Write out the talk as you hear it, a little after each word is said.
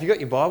If you've got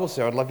your Bibles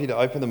there, I'd love you to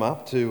open them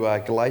up to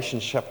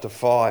Galatians chapter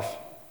 5,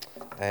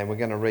 and we're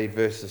going to read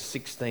verses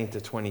 16 to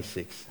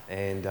 26.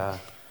 And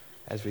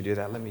as we do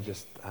that, let me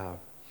just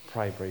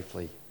pray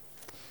briefly.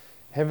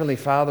 Heavenly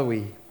Father,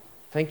 we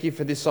thank you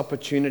for this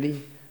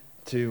opportunity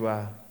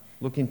to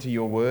look into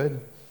your word.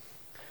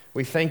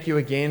 We thank you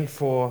again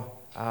for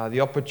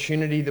the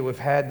opportunity that we've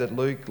had that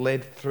Luke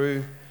led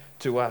through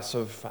to us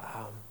of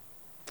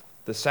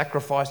the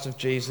sacrifice of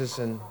Jesus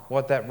and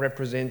what that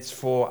represents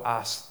for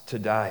us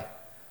today.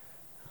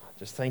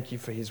 Just thank you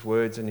for his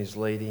words and his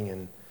leading,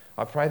 and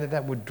I pray that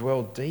that would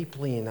dwell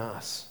deeply in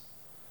us.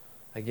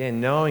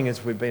 Again, knowing,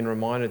 as we've been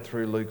reminded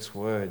through Luke's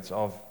words,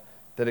 of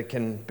that it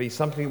can be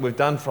something we've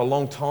done for a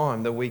long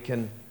time, that we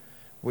can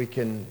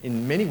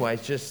in many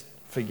ways just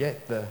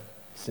forget the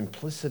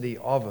simplicity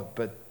of it,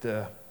 but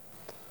the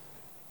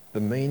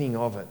meaning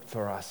of it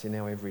for us in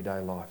our everyday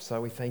life.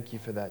 So we thank you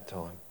for that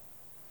time.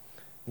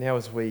 Now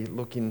as we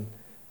look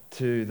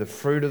into the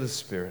fruit of the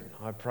Spirit,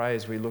 I pray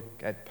as we look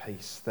at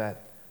peace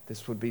that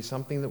this would be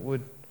something that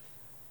would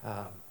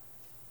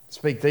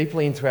speak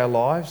deeply into our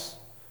lives,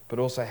 but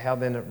also how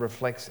then it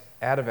reflects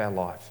out of our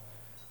life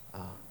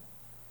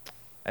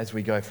as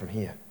we go from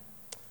here.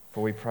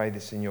 For we pray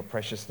this in your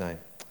precious name.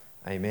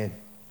 Amen.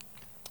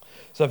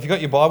 So if you've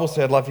got your Bibles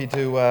there, I'd love you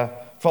to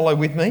follow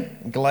with me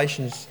in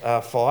Galatians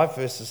 5,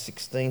 verses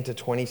 16 to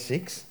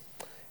 26.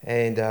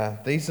 And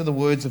these are the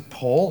words of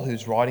Paul,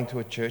 who's writing to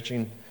a church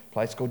in a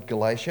place called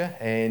Galatia.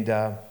 And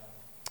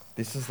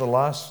this is the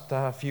last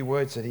few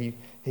words that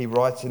he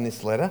writes in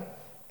this letter,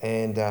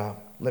 and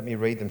let me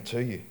read them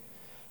to you.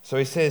 So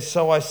he says,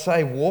 "So I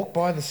say, walk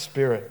by the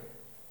Spirit,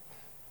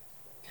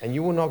 and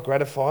you will not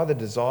gratify the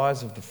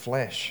desires of the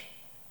flesh.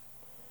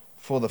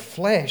 For the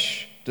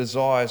flesh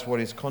desires what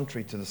is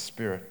contrary to the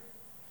Spirit,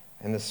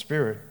 and the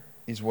Spirit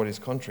is what is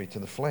contrary to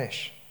the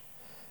flesh.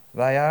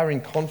 They are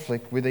in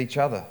conflict with each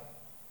other,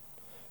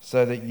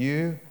 so that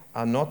you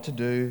are not to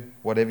do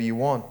whatever you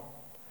want.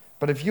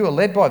 But if you are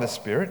led by the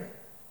Spirit,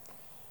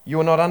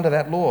 you are not under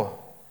that law.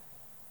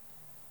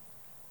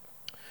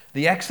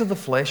 The acts of the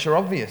flesh are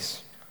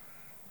obvious: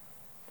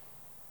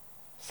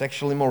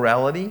 sexual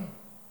immorality,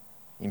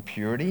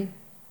 impurity,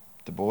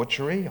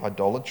 debauchery,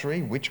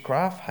 idolatry,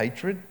 witchcraft,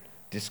 hatred,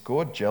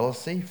 discord,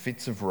 jealousy,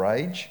 fits of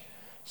rage,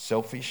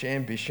 selfish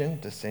ambition,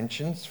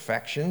 dissensions,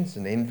 factions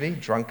and envy,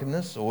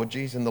 drunkenness,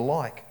 orgies and the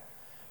like.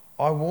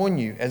 I warn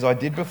you, as I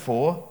did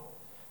before,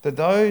 that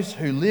those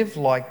who live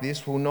like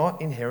this will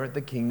not inherit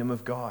the kingdom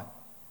of God.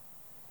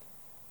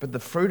 But the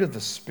fruit of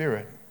the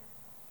Spirit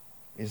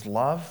is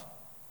love,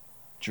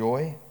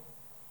 joy,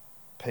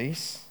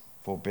 peace,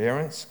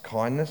 forbearance,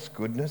 kindness,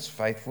 goodness,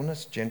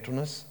 faithfulness,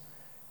 gentleness,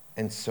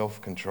 and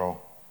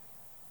self-control.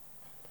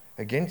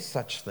 Against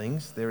such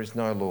things there is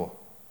no law.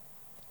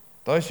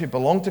 Those who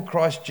belong to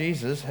Christ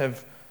Jesus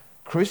have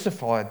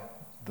crucified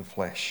the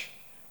flesh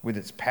with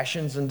its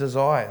passions and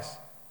desires.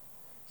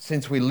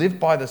 Since we live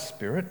by the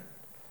Spirit,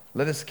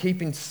 let us keep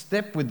in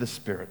step with the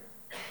Spirit.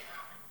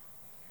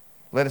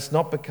 Let us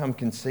not become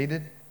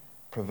conceited,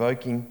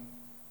 provoking,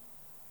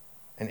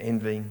 and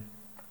envying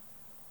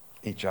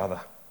each other."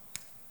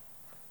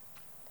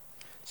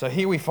 So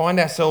here we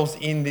find ourselves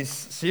in this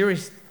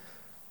series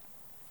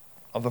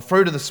of the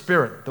fruit of the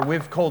Spirit that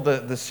we've called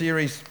the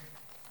series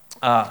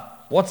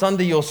What's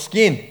Under Your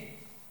Skin?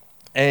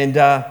 And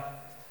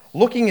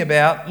looking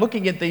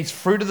at these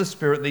fruit of the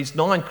Spirit, these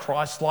 9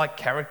 Christ-like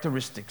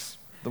characteristics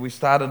that we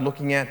started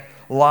looking at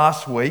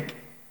last week.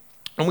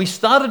 And we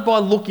started by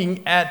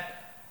looking at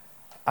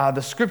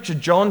the scripture,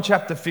 John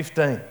chapter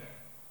 15.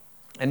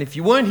 And if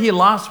you weren't here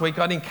last week,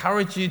 I'd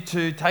encourage you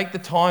to take the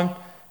time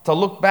to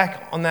look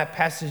back on that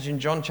passage in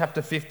John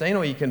chapter 15,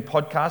 or you can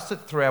podcast it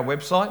through our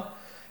website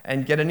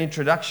and get an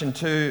introduction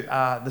to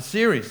the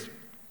series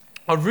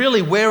of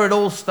really where it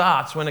all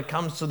starts when it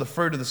comes to the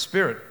fruit of the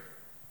Spirit.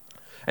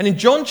 And in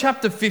John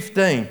chapter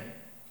 15,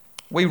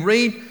 we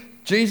read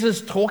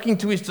Jesus talking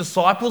to his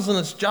disciples, and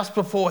it's just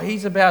before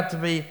he's about to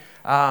be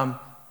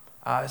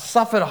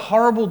suffered a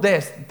horrible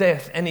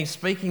death, and he's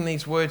speaking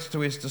these words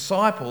to his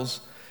disciples,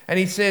 and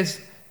he says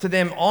to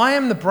them, I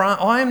am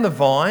the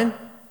vine,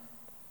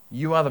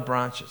 you are the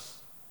branches.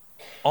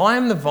 I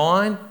am the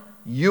vine,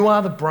 you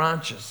are the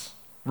branches.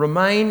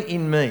 Remain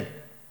in me.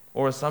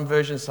 Or as some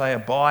versions say,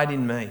 abide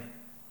in me.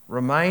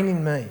 Remain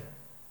in me.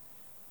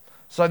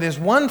 So there's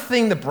one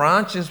thing, the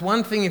branches,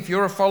 one thing if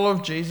you're a follower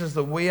of Jesus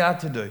that we are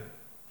to do,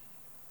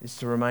 is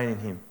to remain in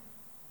him.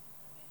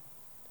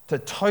 To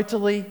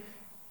totally,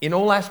 in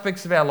all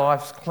aspects of our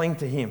lives, cling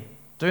to him.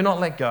 Do not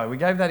let go. We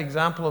gave that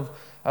example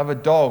of a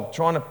dog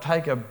trying to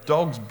take a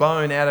dog's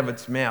bone out of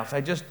its mouth.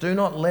 They just do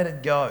not let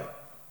it go.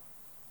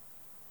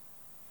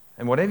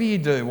 And whatever you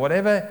do,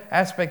 whatever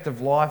aspect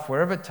of life,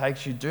 wherever it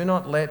takes you, do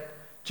not let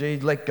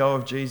go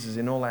of Jesus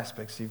in all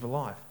aspects of your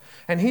life.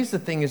 And here's the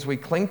thing, as we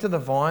cling to the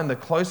vine, the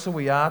closer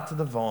we are to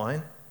the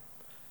vine,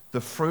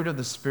 the fruit of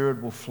the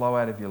Spirit will flow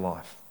out of your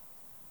life.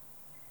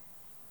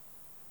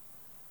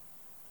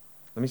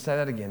 Let me say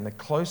that again. The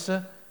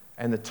closer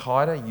and the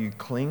tighter you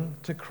cling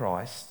to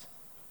Christ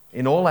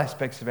in all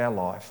aspects of our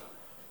life,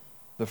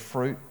 the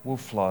fruit will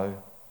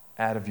flow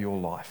out of your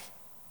life.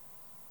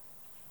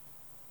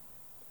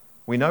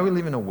 We know we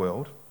live in a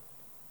world,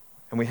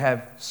 and we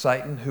have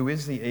Satan, who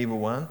is the evil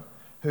one,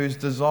 whose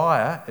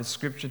desire, as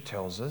Scripture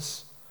tells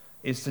us,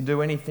 is to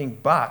do anything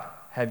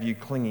but have you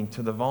clinging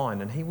to the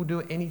vine. And he will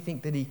do anything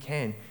that he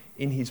can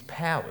in his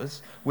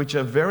powers, which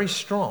are very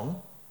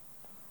strong,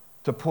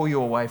 to pull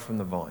you away from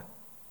the vine.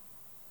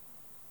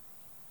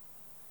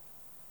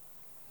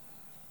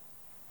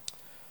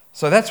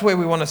 So that's where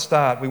we want to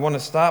start. We want to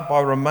start by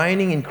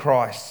remaining in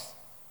Christ.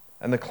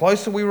 And the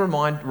closer we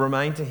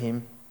remain to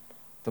him,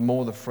 the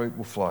more the fruit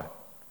will flow.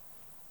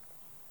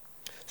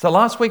 So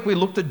last week we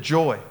looked at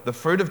joy, the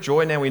fruit of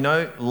joy. Now we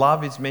know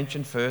love is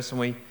mentioned first,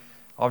 and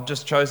I've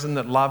just chosen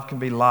that love can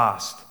be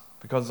last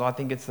because I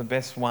think it's the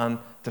best one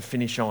to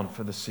finish on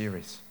for the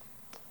series.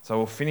 So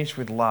we'll finish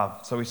with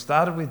love. So we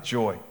started with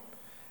joy.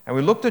 And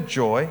we looked at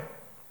joy,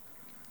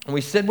 and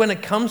we said when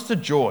it comes to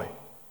joy,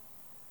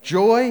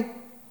 joy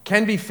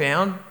can be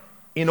found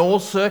in all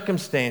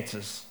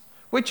circumstances,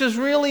 which is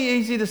really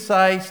easy to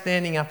say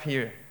standing up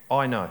here,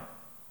 I know.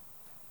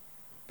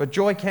 But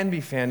joy can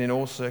be found in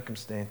all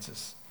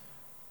circumstances.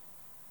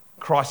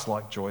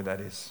 Christ-like joy, that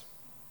is.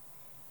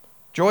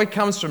 Joy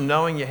comes from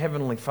knowing your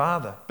Heavenly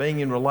Father, being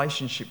in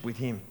relationship with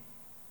him.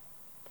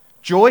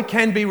 Joy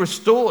can be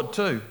restored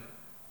too.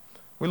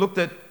 We looked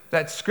at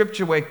that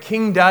scripture where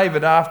King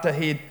David, after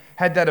he'd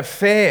had that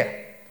affair,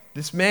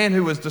 this man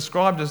who was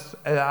described as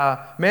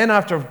a man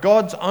after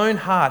God's own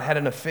heart had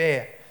an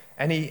affair.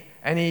 And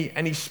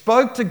he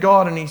spoke to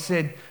God and he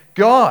said,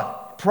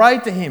 God,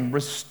 prayed to him,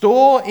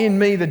 restore in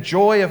me the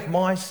joy of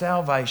my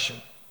salvation.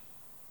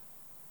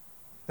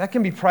 That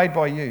can be prayed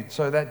by you,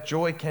 so that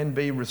joy can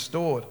be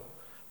restored.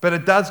 But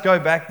it does go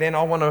back then,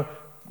 I want to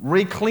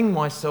recling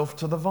myself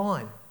to the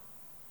vine.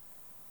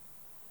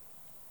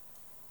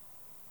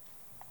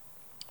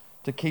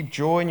 To keep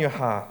joy in your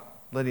heart,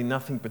 letting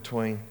nothing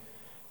between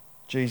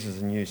Jesus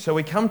and you. So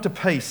we come to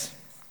peace.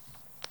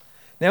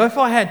 Now, if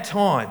I had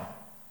time,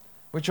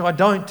 which I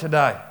don't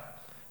today,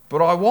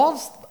 but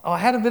I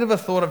had a bit of a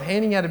thought of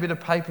handing out a bit of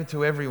paper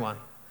to everyone.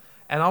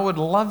 And I would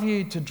love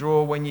you to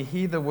draw, when you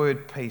hear the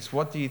word peace,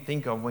 what do you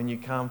think of when you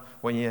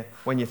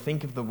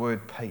think of the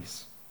word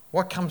peace?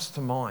 What comes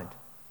to mind?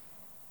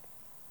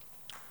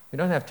 We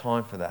don't have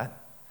time for that.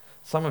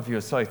 Some of you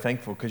are so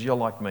thankful because you're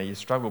like me, you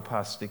struggle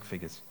past stick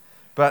figures.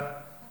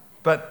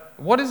 But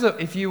what is it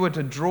if you were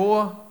to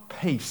draw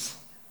peace?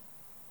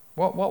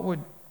 What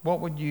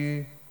would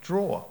you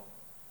draw?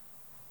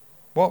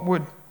 What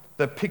would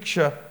the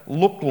picture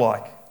look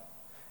like?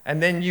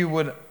 And then you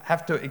would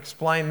have to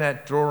explain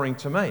that drawing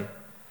to me.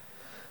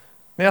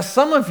 Now,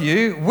 some of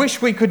you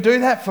wish we could do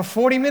that for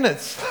 40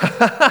 minutes.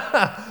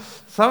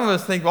 Some of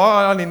us think, well,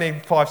 I only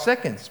need 5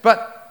 seconds.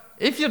 But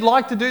if you'd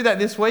like to do that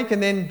this week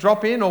and then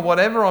drop in or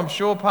whatever, I'm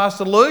sure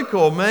Pastor Luke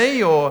or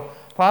me or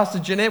Pastor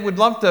Jeanette would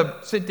love to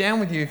sit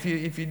down with you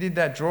if you did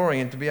that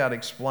drawing and to be able to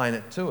explain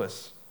it to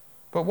us.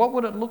 But what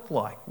would it look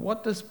like?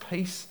 What does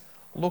peace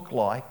look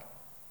like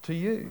to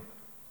you?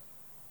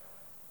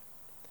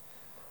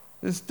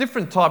 There's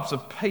different types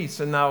of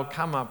peace, and they'll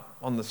come up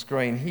on the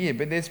screen here,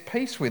 but there's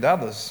peace with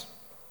others,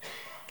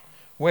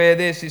 where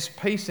there's this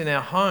peace in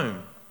our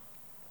home,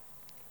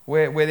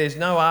 where there's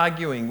no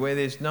arguing, where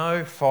there's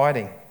no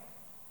fighting.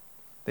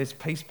 There's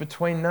peace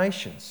between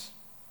nations.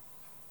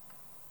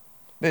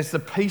 There's the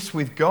peace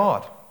with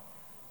God.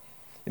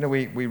 You know,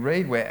 we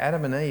read where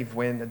Adam and Eve,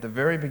 when at the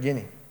very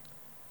beginning,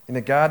 in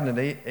the Garden of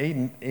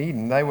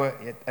Eden, they were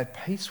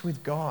at peace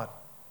with God.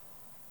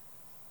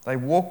 They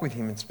walked with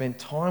him and spent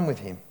time with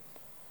him.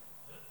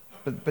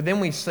 But then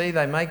we see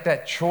they make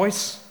that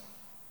choice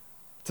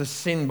to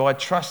sin by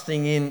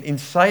trusting in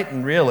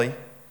Satan, really,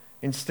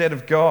 instead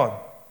of God.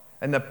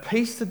 And the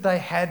peace that they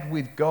had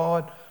with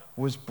God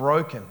was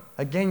broken.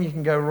 Again, you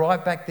can go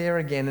right back there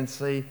again and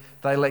see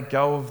they let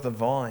go of the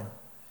vine.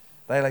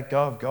 They let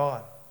go of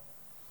God.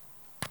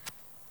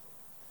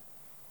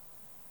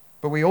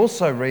 But we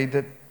also read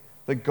that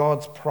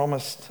God's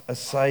promised a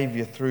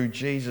Saviour through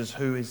Jesus,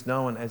 who is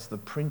known as the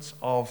Prince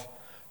of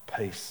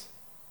Peace.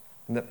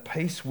 And that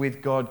peace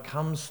with God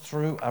comes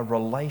through a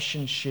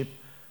relationship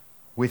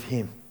with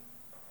him.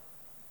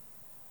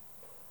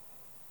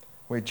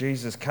 Where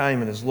Jesus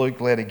came, and as Luke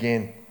led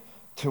again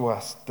to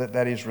us,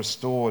 that is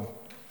restored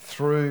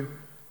through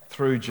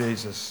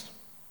Jesus.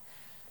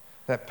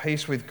 That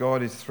peace with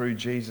God is through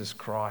Jesus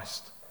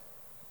Christ.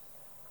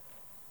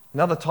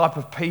 Another type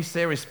of peace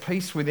there is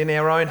peace within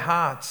our own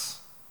hearts.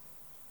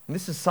 And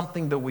this is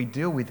something that we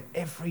deal with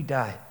every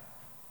day.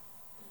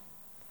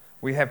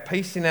 We have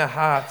peace in our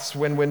hearts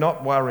when we're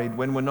not worried,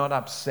 when we're not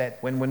upset,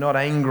 when we're not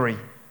angry,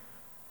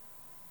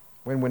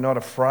 when we're not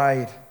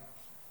afraid.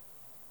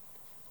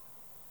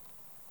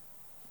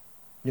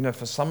 You know,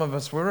 for some of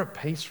us, we're at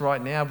peace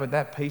right now, but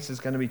that peace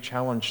is going to be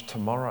challenged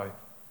tomorrow.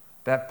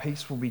 That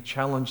peace will be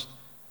challenged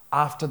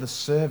after the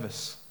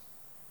service.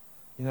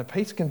 You know,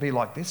 peace can be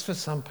like this for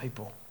some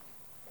people.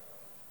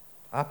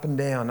 Up and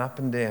down, up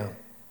and down.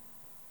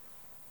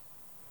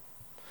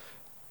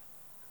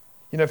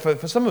 You know,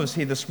 for some of us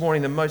here this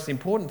morning, the most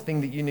important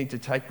thing that you need to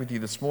take with you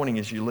this morning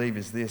as you leave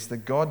is this,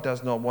 that God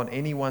does not want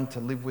anyone to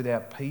live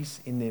without peace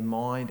in their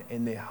mind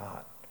and their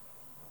heart.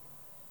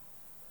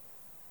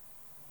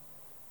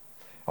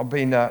 I've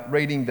been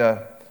reading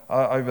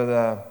over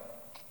the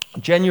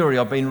January,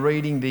 I've been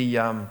reading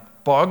the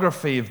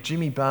biography of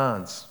Jimmy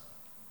Barnes.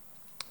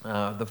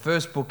 The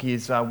first book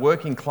is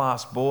Working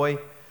Class Boy,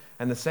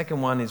 and the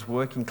second one is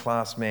Working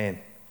Class Man.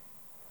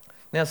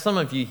 Now, some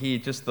of you here,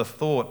 just the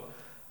thought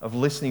of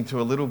listening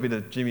to a little bit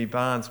of Jimmy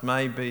Barnes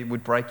maybe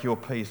would break your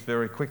peace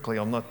very quickly,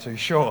 I'm not too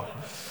sure.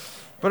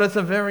 But it's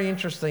a very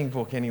interesting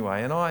book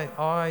anyway, and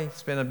I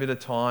spent a bit of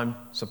time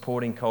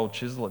supporting Cold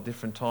Chisel at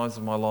different times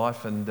of my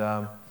life, and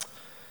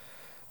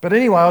but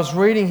anyway, I was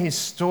reading his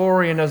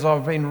story, and as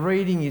I've been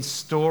reading his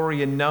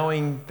story and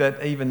knowing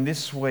that even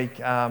this week,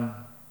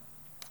 what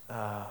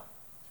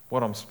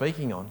I'm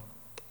speaking on,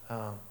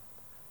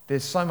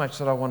 there's so much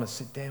that I want to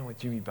sit down with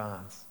Jimmy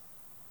Barnes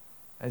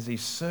as he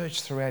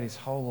searched throughout his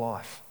whole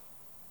life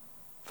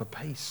for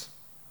peace,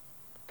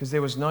 because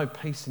there was no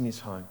peace in his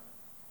home.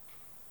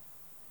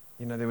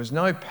 You know, there was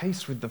no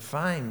peace with the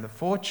fame, the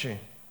fortune,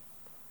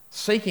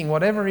 seeking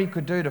whatever he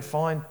could do to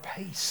find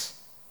peace.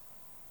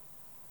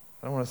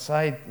 I want to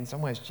say, in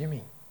some ways,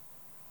 Jimmy,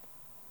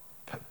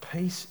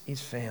 peace is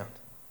found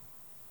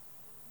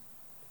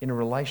in a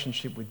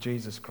relationship with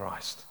Jesus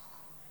Christ.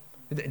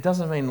 It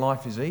doesn't mean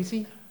life is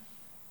easy.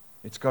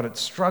 It's got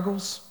its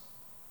struggles,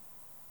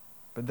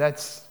 but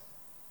that's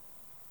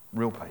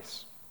real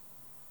peace.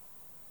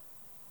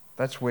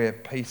 That's where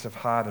peace of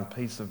heart and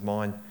peace of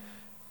mind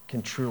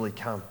can truly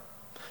come.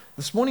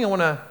 This morning I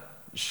want to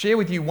share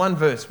with you one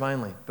verse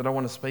mainly that I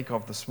want to speak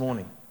of this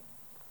morning.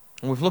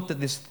 And we've looked at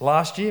this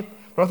last year,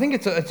 but I think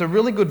it's a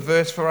really good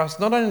verse for us,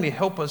 not only to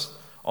help us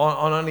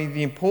on only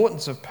the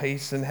importance of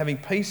peace and having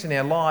peace in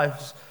our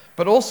lives,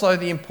 but also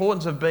the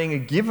importance of being a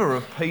giver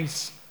of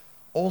peace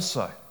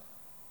also.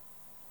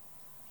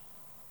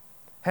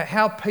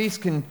 How peace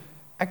can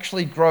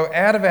actually grow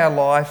out of our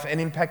life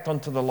and impact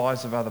onto the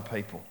lives of other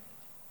people.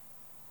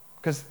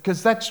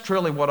 Because that's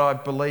truly what I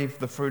believe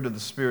the fruit of the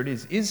Spirit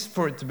is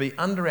for it to be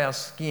under our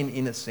skin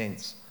in a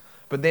sense,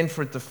 but then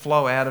for it to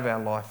flow out of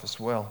our life as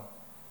well.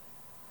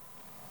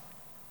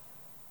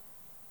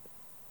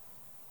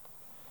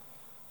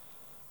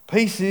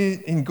 Peace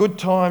in good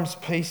times,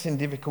 peace in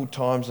difficult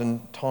times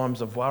and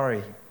times of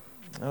worry.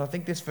 And I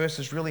think this verse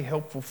is really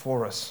helpful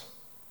for us.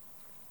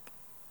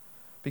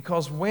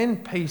 Because when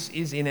peace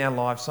is in our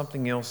life,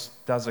 something else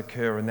does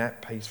occur, and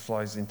that peace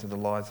flows into the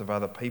lives of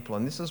other people.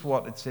 And this is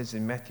what it says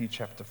in Matthew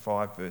chapter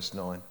 5, verse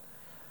 9.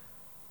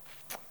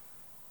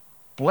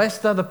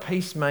 Blessed are the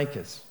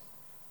peacemakers,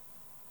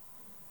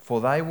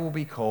 for they will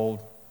be called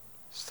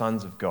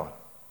sons of God.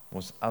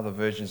 Or other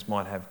versions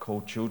might have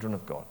called children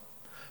of God.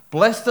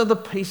 Blessed are the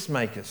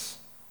peacemakers,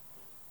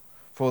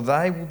 for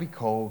they will be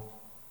called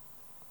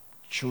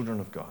children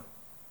of God.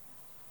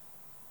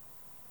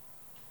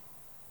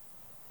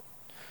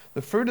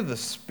 The fruit of the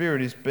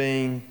Spirit is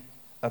being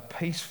a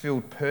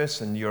peace-filled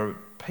person. You're at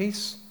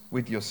peace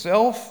with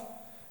yourself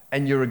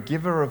and you're a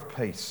giver of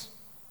peace.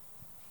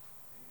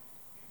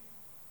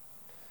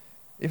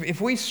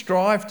 If we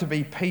strive to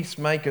be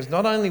peacemakers,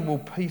 not only will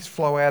peace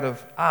flow out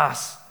of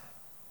us,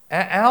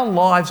 our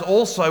lives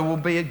also will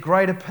be at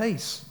greater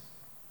peace.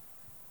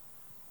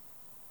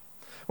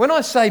 When I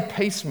say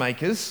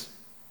peacemakers,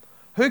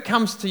 who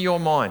comes to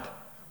your mind?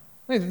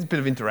 There's a bit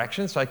of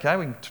interaction, it's okay,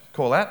 we can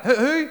call out.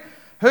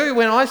 Who,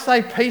 when I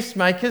say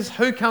peacemakers,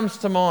 who comes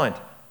to mind?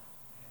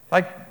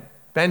 Like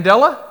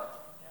Mandela?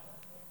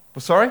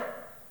 Sorry?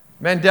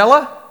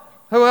 Mandela?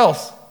 Who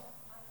else?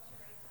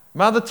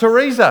 Mother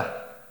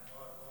Teresa.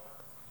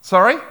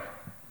 Sorry?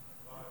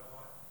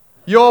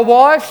 Your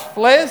wife,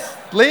 Les?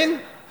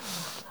 Lynn?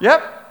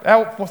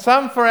 Yep,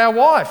 some for our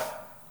wife.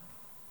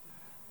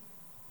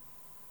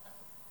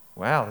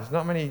 Wow, there's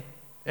not many.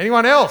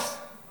 Anyone else?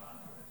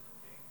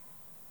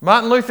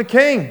 Martin Luther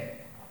King.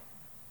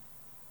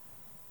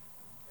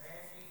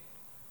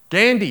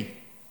 Gandhi.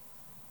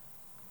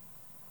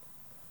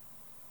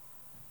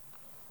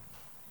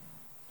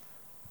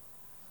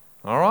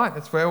 All right,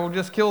 that's where we'll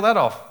just kill that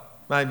off,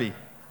 maybe.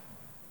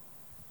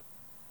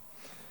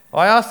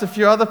 I asked a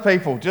few other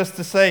people just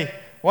to see.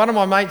 One of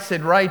my mates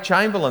said Ray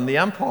Chamberlain, the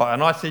umpire,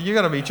 and I said, "You've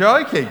got to be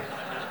joking."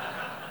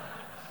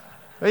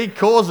 He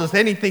causes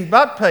anything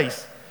but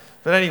peace.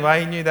 But anyway,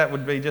 he knew that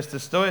would be just to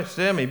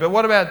stir me. But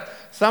what about,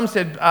 some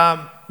said,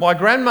 my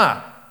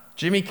grandma,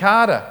 Jimmy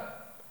Carter,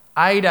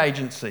 aid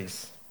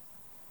agencies.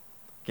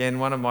 Again,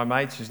 one of my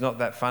mates who's not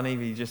that funny,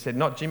 he just said,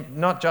 not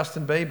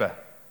Justin Bieber.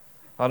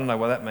 I don't know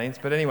what that means,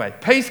 but anyway.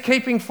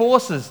 Peacekeeping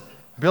forces,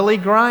 Billy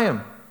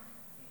Graham.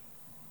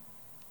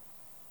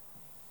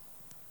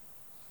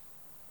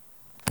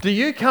 Do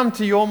you come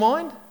to your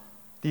mind?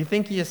 Do you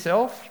think of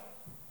yourself?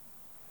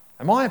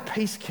 Am I a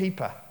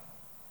peacekeeper?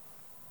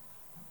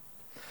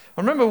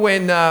 I remember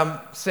when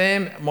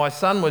Sam, my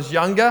son, was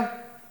younger,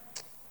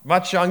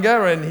 much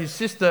younger, and his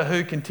sister,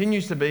 who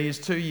continues to be, is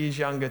 2 years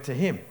younger to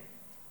him.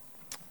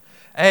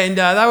 And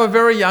they were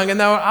very young, and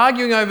they were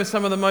arguing over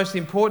some of the most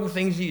important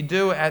things you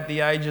do at the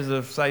ages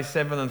of, say,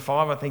 7 and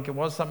 5, I think it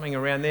was, something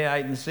around there,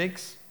 8 and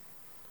 6.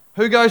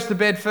 Who goes to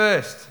bed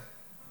first?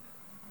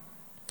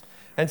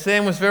 And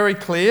Sam was very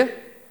clear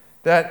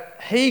that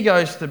he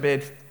goes to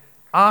bed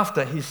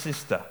after his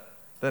sister,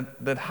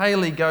 that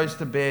Hayley goes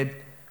to bed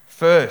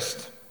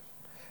first.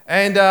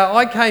 And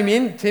I came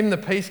in, Tim the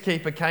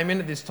peacekeeper came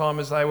in at this time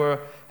as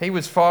he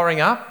was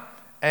firing up,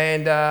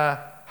 and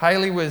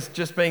Hayley was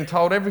just being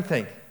told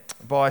everything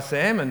by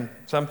Sam, and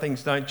some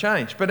things don't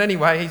change. But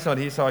anyway, he's not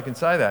here, so I can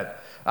say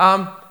that.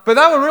 But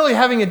they were really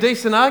having a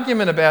decent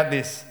argument about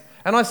this.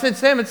 And I said,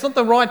 Sam, it's not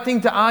the right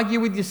thing to argue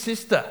with your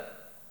sister.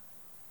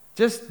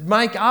 Just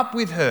make up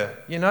with her.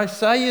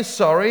 Say you're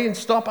sorry and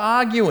stop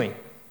arguing.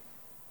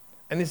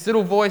 And this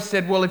little voice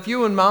said, well, if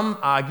you and Mum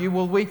argue,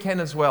 well, we can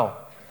as well.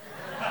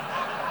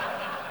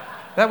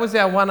 That was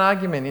our one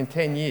argument in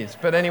 10 years.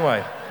 But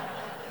anyway,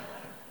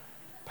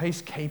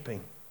 peacekeeping.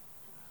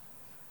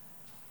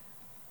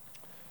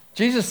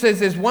 Jesus says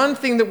there's one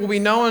thing that will be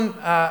known,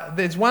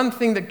 there's one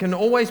thing that can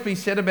always be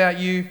said about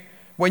you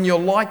when you're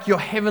like your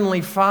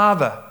heavenly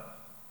Father,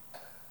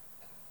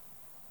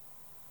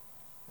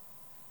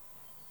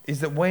 is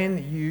that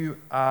when you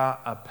are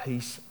a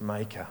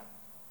peacemaker.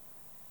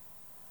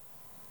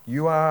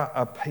 You are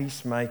a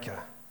peacemaker.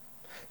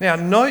 Now,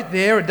 note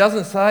there, it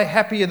doesn't say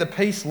happy are the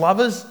peace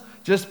lovers,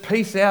 just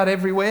peace out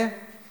everywhere.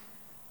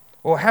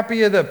 Or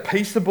happy are the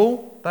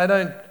peaceable, they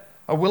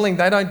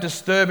don't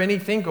disturb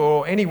anything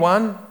or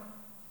anyone.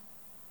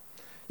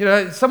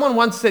 Someone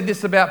once said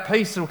this about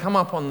peace, it'll come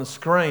up on the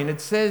screen.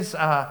 It says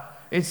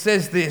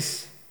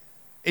this,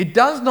 it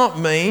does not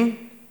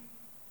mean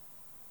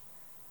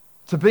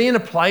to be in a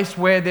place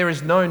where there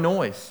is no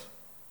noise,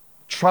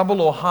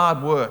 trouble or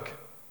hard work.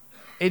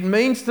 It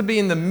means to be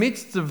in the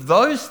midst of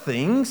those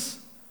things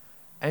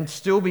and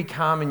still be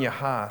calm in your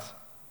heart.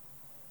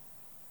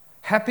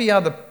 Happy are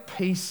the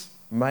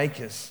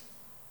peacemakers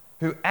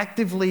who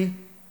actively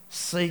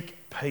seek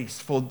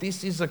peace, for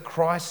this is a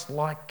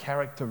Christ-like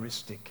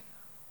characteristic.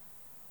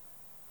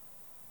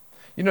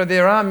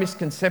 There are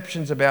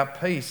misconceptions about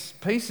peace.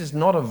 Peace is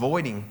not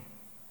avoiding.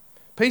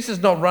 Peace is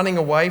not running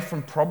away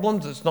from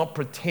problems. It's not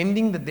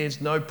pretending that there's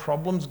no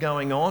problems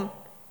going on.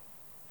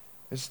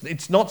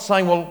 It's not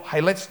saying, well,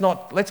 hey, let's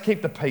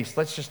keep the peace.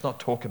 Let's just not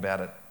talk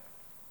about it.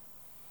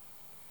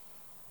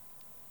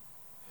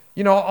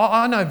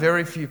 I know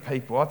very few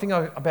people, I think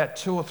about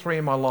 2 or 3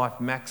 in my life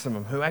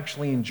maximum, who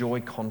actually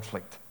enjoy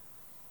conflict.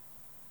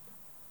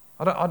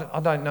 I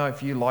don't know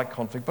if you like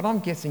conflict, but I'm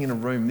guessing in a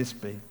room this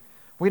big,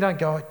 we don't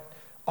go,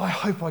 I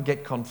hope I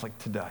get conflict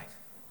today.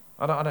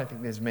 I don't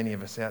think there's many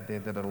of us out there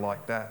that are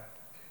like that.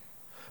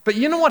 But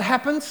you know what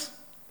happens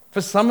for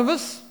some of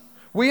us?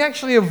 We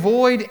actually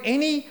avoid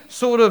any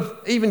sort of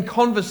even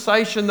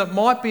conversation that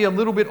might be a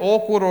little bit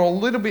awkward or a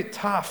little bit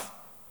tough.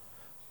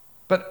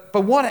 But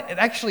what it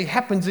actually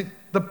happens,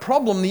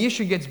 the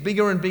issue gets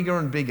bigger and bigger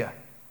and bigger.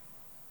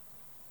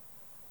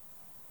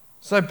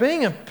 So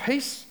being a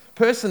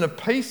person of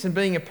peace and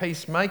being a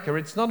peacemaker,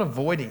 it's not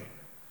avoiding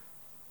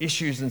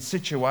issues and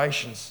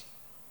situations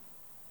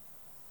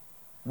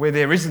where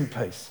there isn't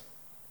peace.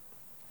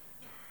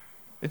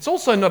 It's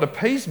also not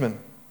appeasement,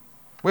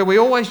 where we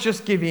always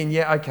just give in,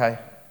 yeah, okay,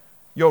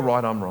 you're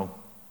right, I'm wrong.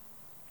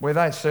 Where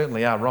they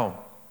certainly are wrong.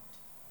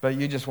 But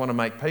you just want to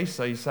make peace,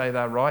 so you say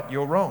they're right,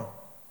 you're wrong.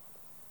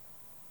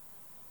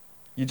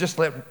 You just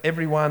let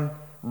everyone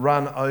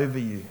run over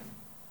you.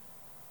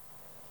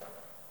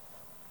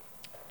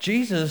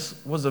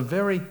 Jesus was a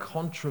very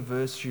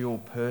controversial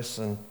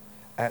person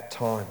at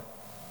times.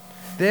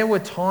 There were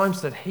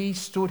times that he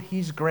stood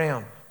his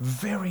ground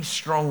very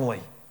strongly.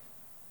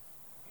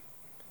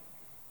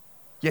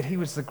 Yet he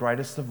was the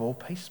greatest of all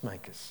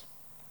peacemakers.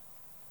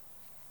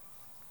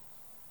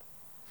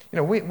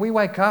 We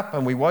wake up,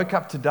 and we woke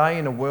up today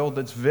in a world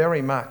that's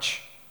very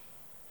much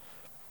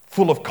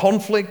full of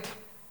conflict,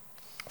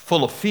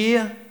 full of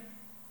fear.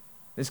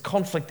 There's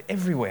conflict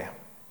everywhere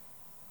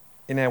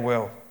in our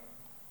world.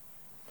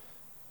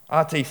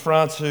 R.T.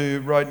 France,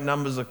 who wrote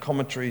numbers of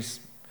commentaries,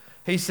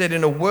 he said,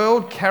 in a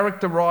world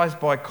characterized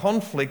by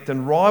conflict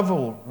and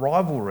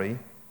rivalry,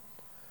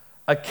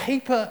 a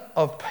keeper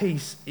of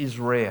peace is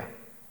rare.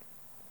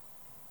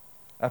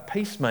 A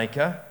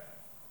peacemaker,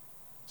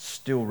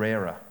 still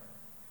rarer.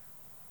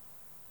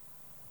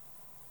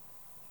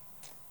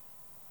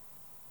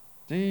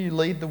 Do you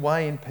lead the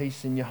way in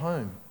peace in your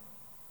home?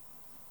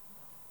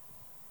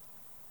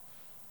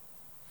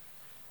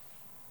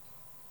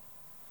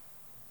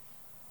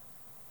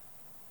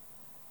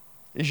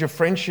 Is your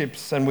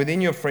friendships, and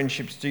within your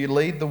friendships, do you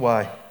lead the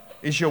way?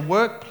 Is your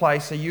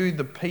workplace, are you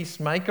the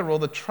peacemaker or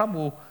the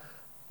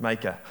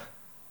troublemaker?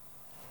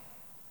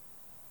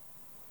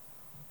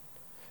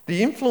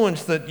 The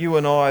influence that you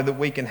and I, that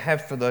we can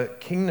have for the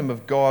kingdom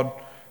of God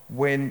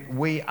when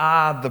we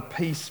are the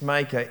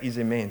peacemaker is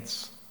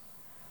immense.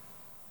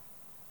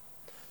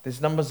 There's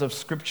numbers of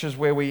scriptures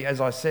where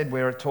as I said,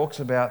 where it talks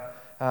about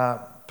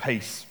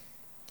peace.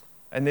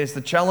 And there's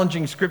the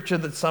challenging scripture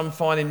that some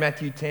find in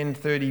Matthew 10,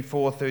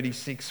 34,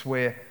 36,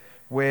 where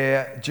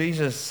where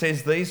Jesus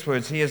says these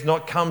words, "He has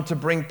not come to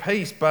bring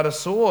peace, but a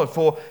sword.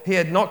 For he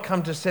had not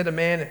come to set a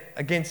man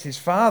against his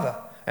father,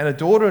 and a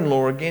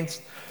daughter-in-law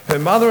against her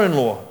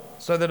mother-in-law,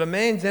 so that a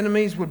man's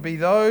enemies would be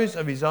those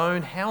of his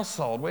own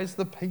household." Where's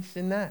the peace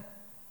in that?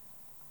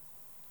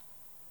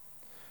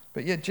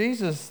 But yet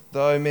Jesus,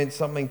 though, meant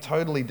something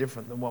totally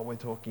different than what we're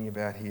talking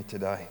about here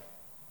today.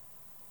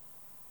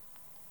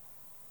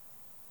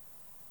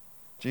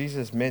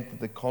 Jesus meant that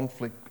the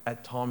conflict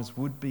at times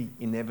would be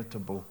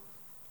inevitable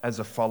as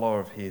a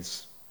follower of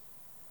his,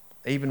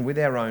 even with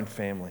our own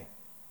family.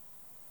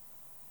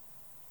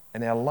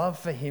 And our love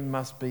for him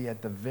must be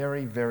at the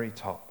very, very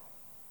top.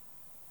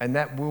 And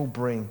that will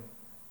bring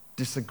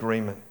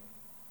disagreement,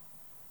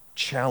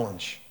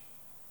 challenge,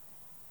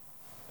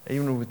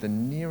 even with the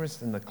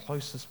nearest and the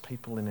closest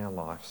people in our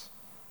lives.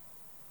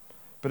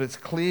 But it's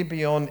clear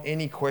beyond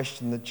any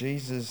question that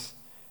Jesus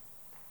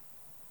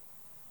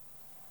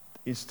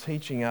is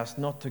teaching us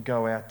not to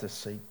go out to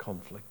seek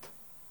conflict,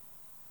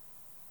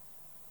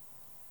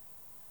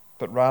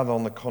 but rather,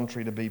 on the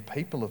contrary, to be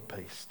people of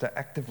peace, to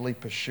actively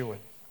pursue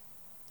it,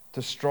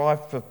 to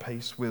strive for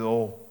peace with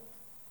all.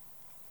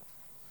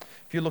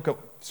 If you look at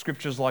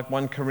scriptures like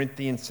 1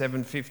 Corinthians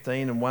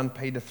 7:15 and 1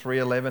 Peter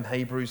 3:11,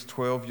 Hebrews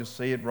 12, you'll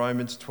see it,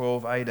 Romans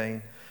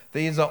 12:18.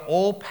 These are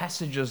all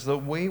passages that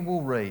we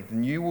will read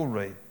and you will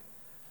read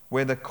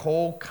where the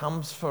call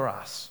comes for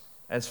us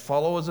as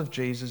followers of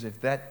Jesus, if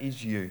that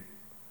is you,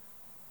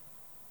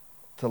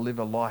 to live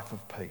a life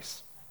of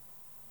peace.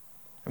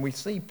 And we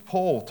see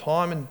Paul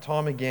time and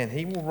time again.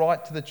 He will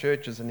write to the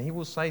churches and he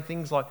will say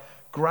things like,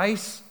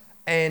 "Grace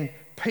and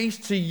peace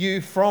to you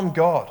from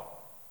God,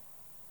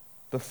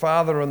 the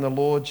Father and the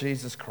Lord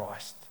Jesus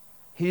Christ.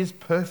 His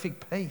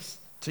perfect peace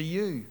to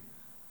you."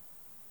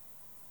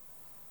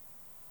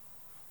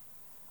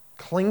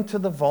 Cling to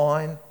the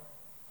vine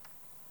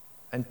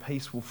and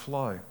peace will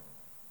flow.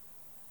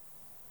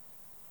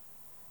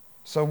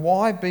 So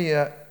why be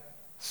a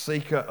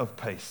seeker of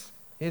peace?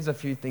 Here's a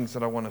few things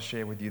that I want to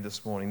share with you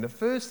this morning. The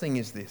first thing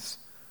is this: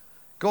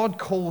 God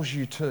calls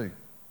you too.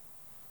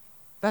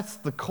 That's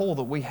the call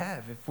that we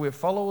have. If we're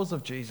followers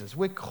of Jesus,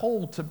 we're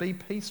called to be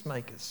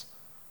peacemakers.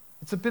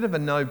 It's a bit of a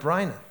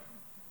no-brainer.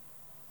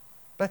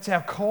 That's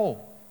our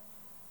call.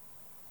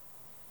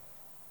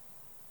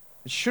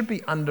 It should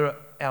be under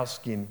our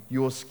skin,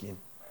 your skin.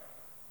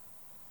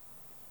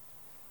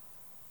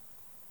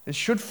 It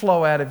should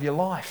flow out of your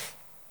life.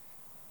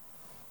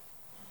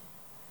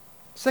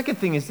 Second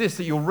thing is this,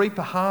 that you'll reap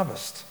a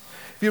harvest.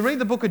 If you read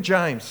the book of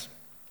James,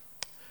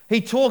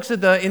 he talks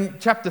in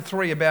chapter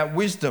 3 about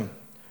wisdom,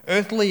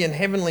 earthly and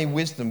heavenly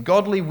wisdom,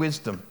 godly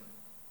wisdom.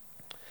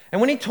 And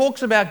when he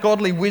talks about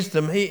godly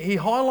wisdom, he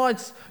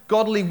highlights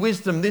godly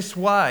wisdom this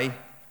way.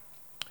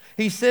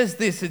 He says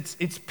this,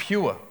 it's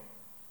pure,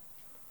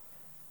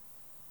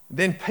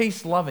 then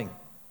peace-loving.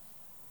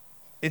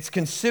 It's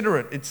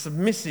considerate, it's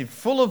submissive,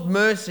 full of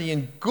mercy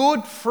and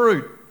good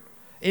fruit,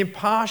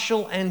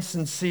 impartial and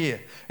sincere.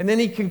 And then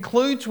he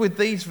concludes with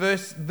these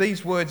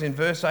words in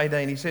verse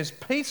 18. He says,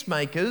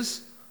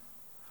 "Peacemakers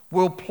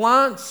will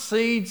plant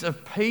seeds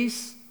of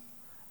peace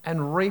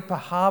and reap a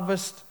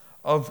harvest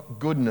of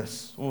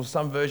goodness," or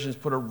some versions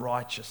put a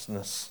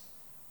righteousness.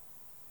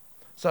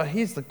 So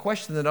here's the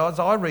question that as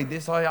I read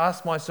this, I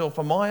ask myself,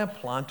 am I a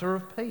planter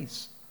of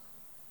peace?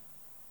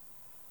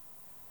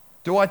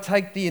 Do I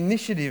take the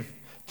initiative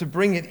to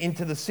bring it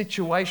into the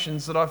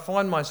situations that I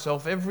find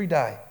myself every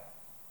day?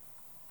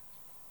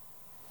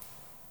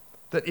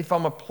 That if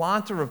I'm a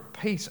planter of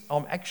peace,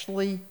 I'm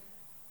actually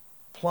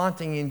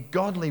planting in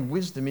godly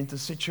wisdom into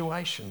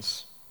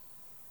situations.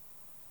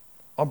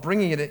 I'm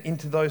bringing it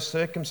into those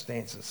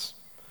circumstances.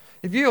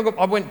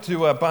 I went to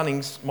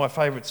Bunnings, my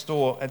favourite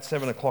store, at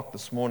 7 o'clock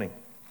this morning.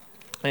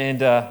 And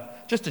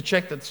just to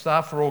check that the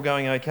staff are all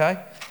going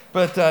okay.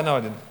 But no,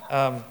 I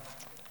didn't.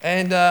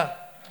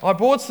 I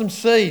bought some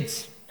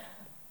seeds.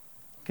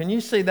 Can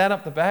you see that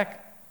up the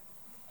back?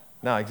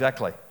 No,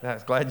 exactly. No, I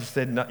was glad you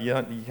said no,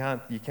 you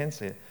can't. You can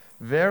see it.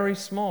 Very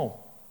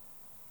small.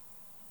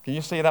 Can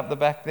you see it up the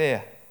back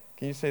there?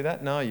 Can you see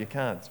that? No, you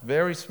can't. It's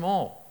very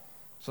small.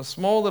 It's a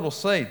small little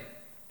seed.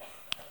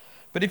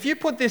 But if you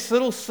put this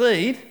little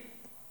seed,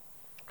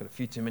 I've got a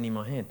few too many in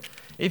my hand.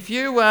 If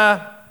you,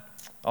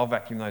 I'll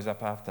vacuum those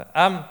up after.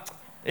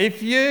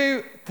 If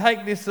you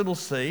take this little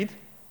seed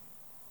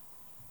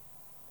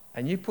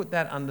and you put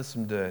that under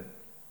some dirt,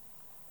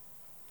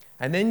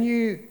 and then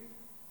you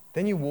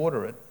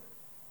water it,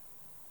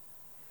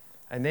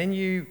 and then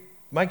you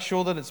make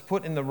sure that it's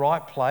put in the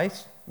right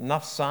place,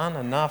 enough sun,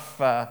 enough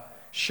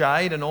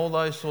shade and all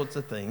those sorts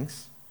of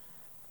things.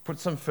 Put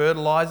some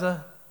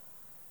fertilizer,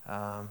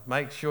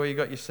 make sure you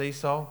got your sea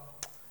salt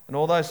and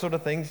all those sort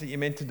of things that you're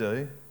meant to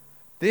do.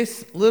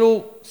 This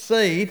little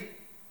seed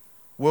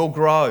will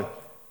grow.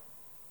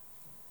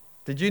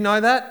 Did you know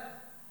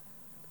that?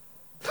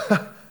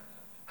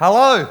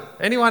 Hello,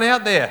 anyone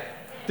out there?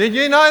 Did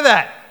you know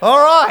that? All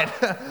right,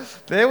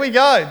 there we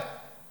go.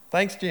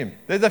 Thanks, Jim.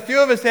 There's a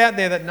few of us out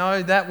there that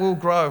know that will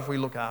grow if we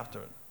look after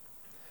it.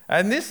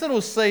 And this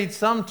little seed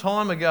some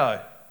time ago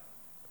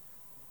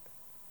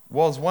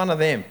was one of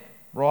them,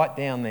 right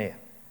down there.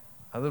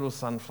 A little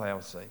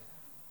sunflower seed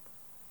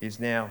is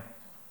now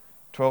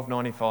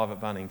 $12.95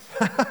 at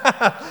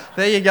Bunnings.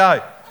 There you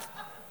go.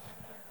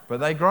 But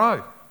they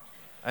grow.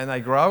 And they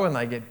grow and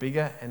they get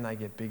bigger and they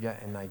get bigger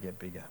and they get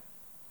bigger.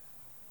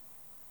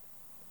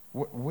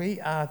 We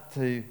are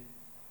to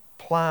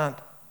plant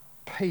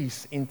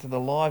peace into the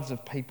lives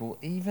of people,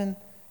 even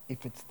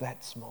if it's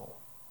that small.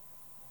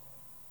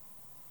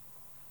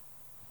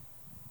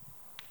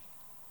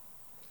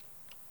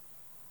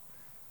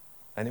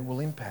 And it will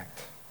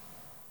impact.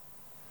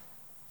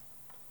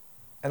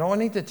 And I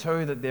need to tell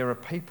you that there are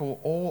people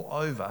all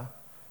over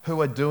who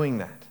are doing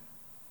that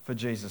for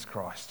Jesus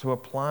Christ, who are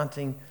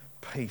planting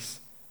peace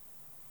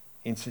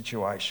in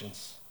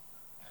situations.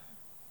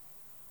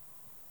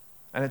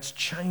 And it's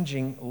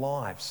changing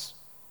lives.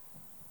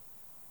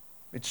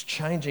 It's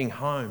changing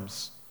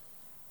homes.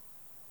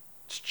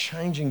 It's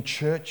changing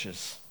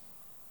churches.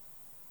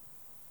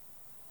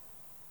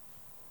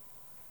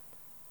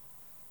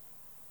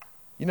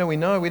 We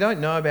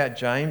don't know about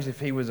James if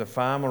he was a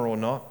farmer or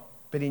not,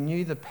 but he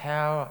knew the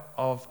power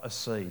of a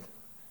seed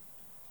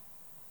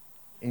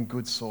in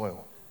good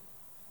soil.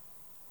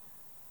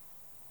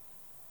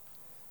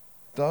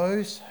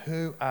 Those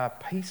who are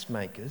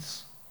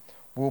peacemakers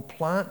will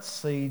plant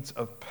seeds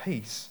of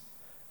peace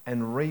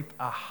and reap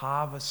a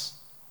harvest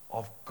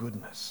of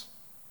goodness.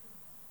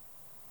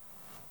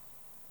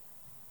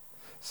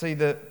 See,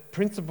 the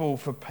principle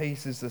for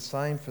peace is the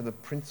same for the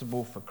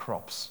principle for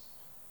crops.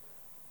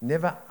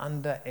 Never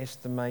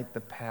underestimate the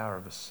power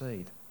of a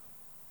seed.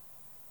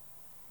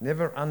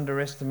 Never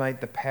underestimate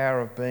the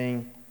power of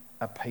being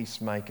a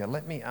peacemaker.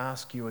 Let me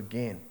ask you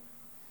again,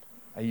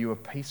 are you a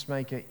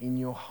peacemaker in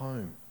your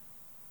home?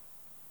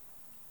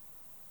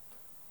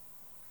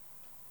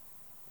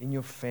 In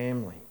your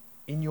family,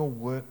 in your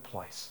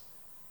workplace,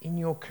 in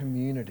your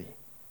community,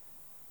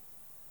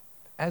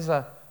 as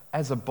a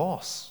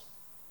boss,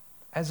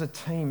 as a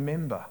team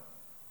member?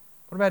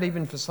 What about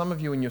even for some of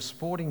you in your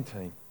sporting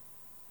team?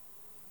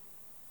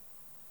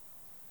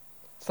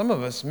 Some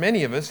of us,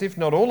 many of us, if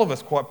not all of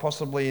us quite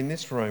possibly in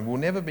this room, will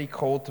never be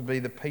called to be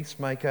the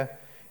peacemaker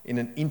in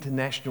an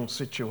international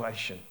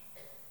situation.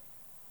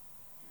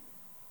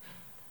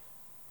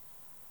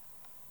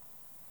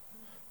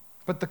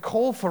 But the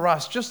call for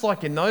us, just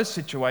like in those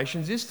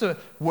situations, is to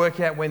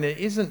work out when there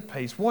isn't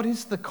peace, what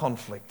is the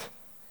conflict?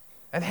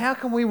 And how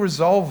can we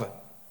resolve it?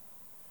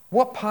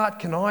 What part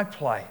can I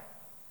play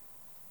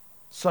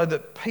so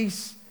that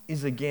peace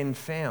is again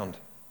found?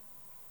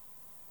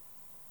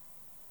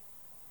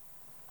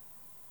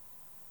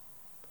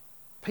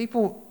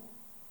 People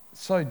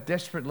so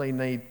desperately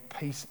need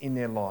peace in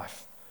their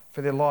life,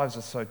 for their lives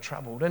are so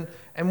troubled.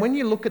 And when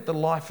you look at the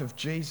life of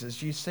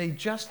Jesus, you see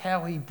just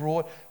how he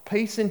brought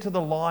peace into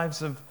the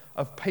lives of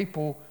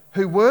people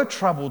who were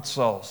troubled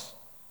souls,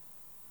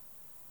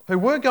 who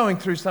were going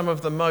through some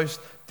of the most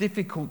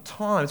difficult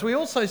times. We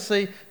also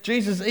see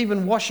Jesus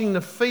even washing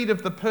the feet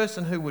of the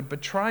person who would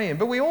betray him.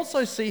 But we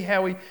also see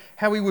how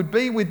he would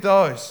be with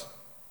those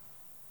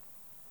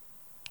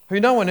who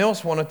no one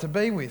else wanted to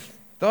be with,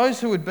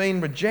 those who had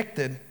been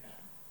rejected.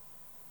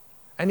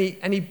 And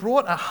he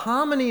brought a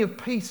harmony of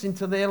peace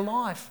into their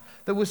life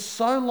that was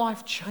so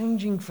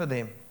life-changing for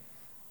them.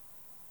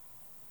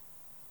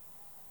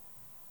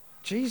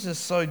 Jesus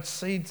sowed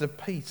seeds of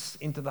peace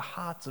into the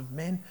hearts of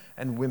men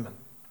and women,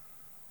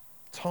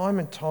 time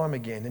and time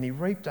again, and he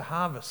reaped a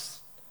harvest.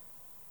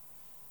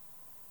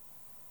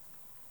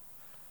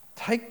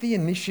 Take the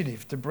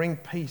initiative to bring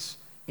peace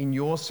in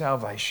your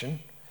salvation,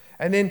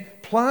 and then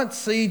plant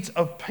seeds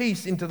of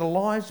peace into the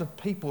lives of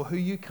people who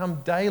you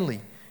come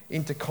daily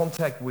into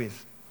contact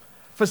with.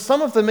 For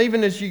some of them,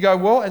 even as you go,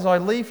 well, as I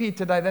leave here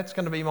today, that's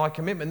going to be my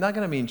commitment, they're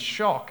going to be in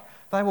shock.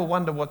 They will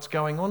wonder what's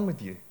going on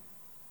with you,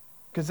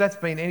 because that's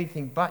been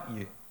anything but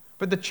you.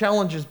 But the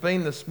challenge has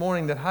been this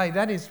morning that, hey,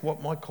 that is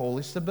what my call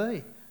is to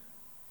be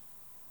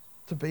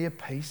a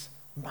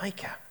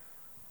peacemaker.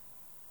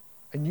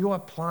 And you are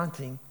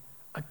planting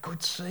a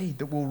good seed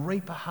that will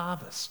reap a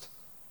harvest.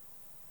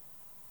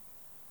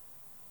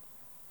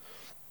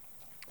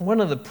 One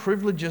of the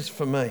privileges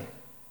for me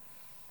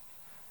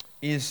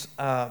is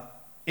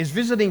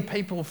visiting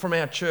people from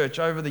our church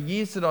over the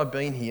years that I've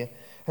been here,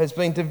 has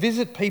been to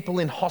visit people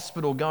in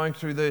hospital going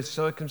through those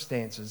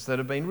circumstances that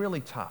have been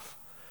really tough,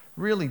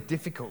 really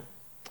difficult.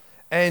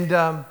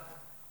 And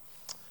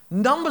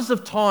numbers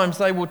of times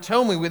they will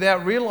tell me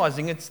without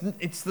realising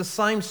it's the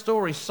same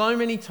story so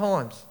many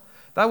times.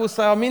 They will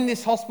say, I'm in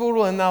this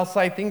hospital, and they'll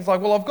say things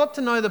like, well, I've got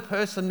to know the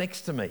person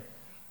next to me.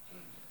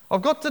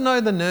 I've got to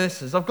know the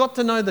nurses. I've got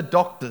to know the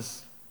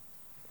doctors.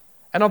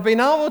 And I've been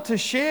able to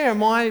share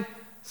my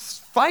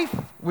faith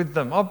with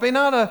them. I've been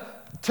able to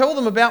tell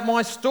them about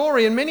my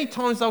story, and many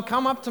times they'll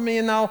come up to me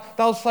and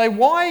they'll say,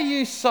 why are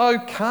you so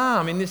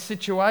calm in this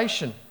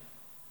situation?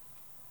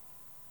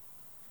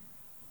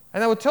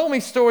 And they will tell me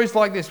stories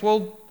like this.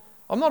 Well,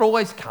 I'm not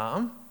always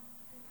calm,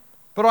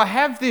 but I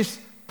have this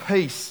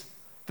peace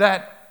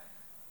that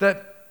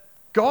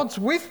God's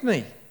with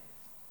me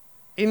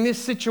in this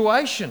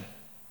situation.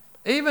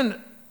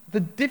 Even the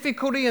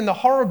difficulty and the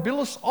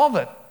horribilis of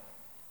it.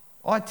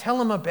 I tell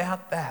them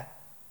about that.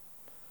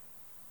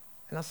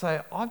 And I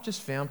say, I've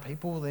just found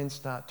people will then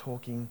start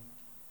talking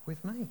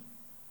with me.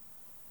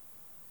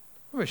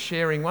 We were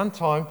sharing one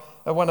time,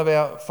 one of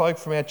our folk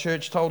from our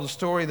church told a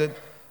story that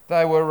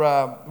they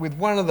were with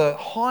one of the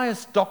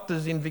highest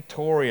doctors in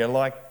Victoria,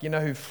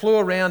 who flew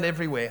around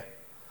everywhere.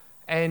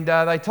 And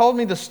they told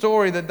me the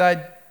story that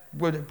they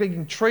were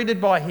being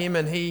treated by him,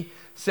 and he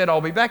said, I'll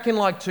be back in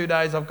 2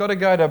 days. I've got to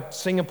go to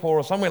Singapore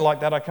or somewhere like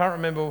that. I can't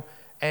remember.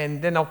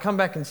 And then I'll come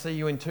back and see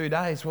you in 2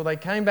 days. Well, they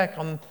came back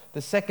on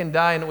the second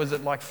day, and it was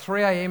at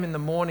 3 a.m. in the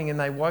morning, and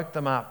they woke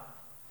them up.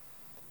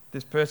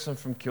 This person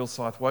from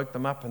Kilsyth woke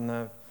them up,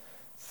 and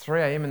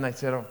 3 a.m. and they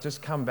said, I've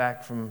just come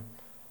back from,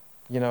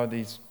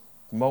 these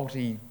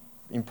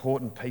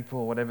multi-important people,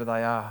 or whatever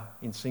they are,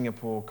 in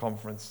Singapore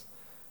conference.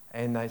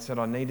 And they said,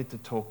 I needed to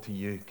talk to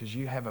you because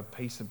you have a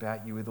peace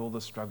about you with all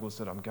the struggles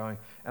that I'm going,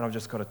 and I've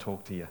just got to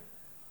talk to you.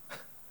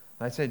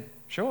 They said,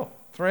 sure,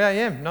 3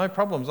 a.m., no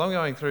problems. I'm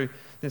going through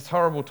this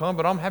horrible time,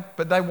 but I'm happy.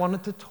 But they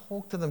wanted to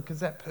talk to them because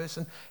that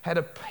person had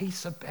a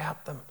peace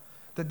about them.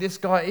 That this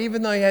guy,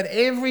 even though he had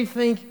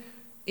everything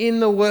in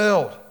the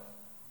world,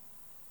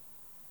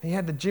 he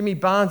had the Jimmy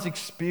Barnes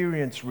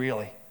experience,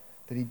 really,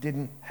 that he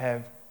didn't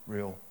have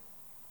real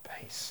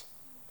peace.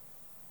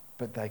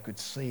 But they could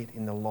see it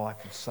in the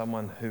life of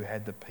someone who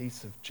had the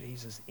peace of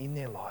Jesus in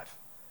their life.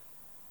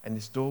 And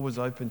this door was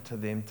open to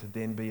them to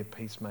then be a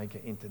peacemaker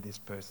into this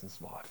person's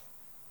life.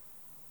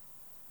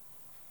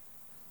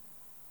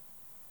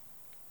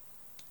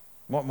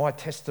 My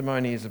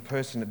testimony as a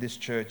person at this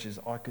church is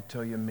I could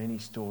tell you many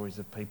stories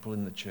of people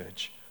in the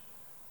church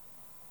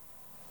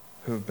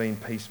who have been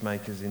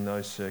peacemakers in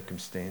those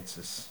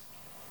circumstances.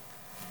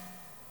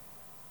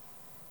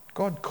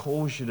 God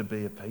calls you to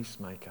be a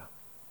peacemaker.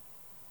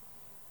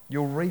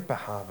 You'll reap a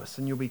harvest,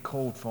 and you'll be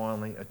called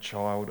finally a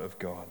child of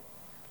God,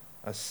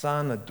 a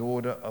son, a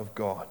daughter of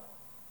God,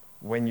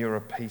 when you're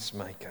a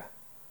peacemaker.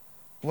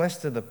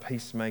 Blessed are the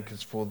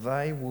peacemakers, for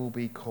they will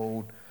be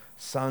called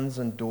sons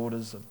and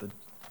daughters of the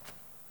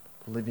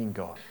living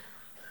God.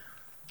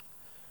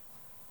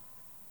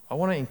 I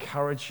want to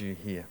encourage you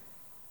here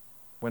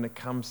when it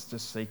comes to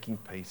seeking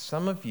peace.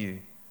 Some of you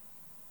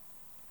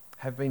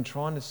have been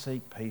trying to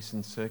seek peace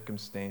in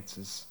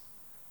circumstances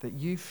that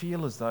you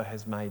feel as though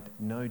has made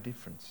no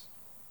difference.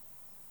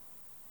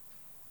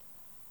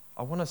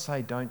 I want to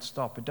say don't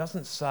stop. It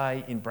doesn't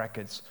say in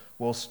brackets,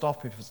 well,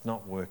 stop if it's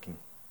not working.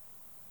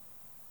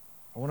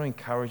 I want to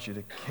encourage you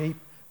to keep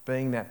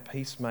being that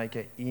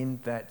peacemaker in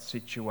that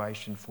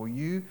situation, for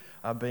you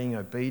are being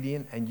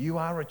obedient and you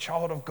are a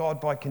child of God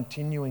by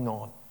continuing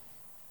on.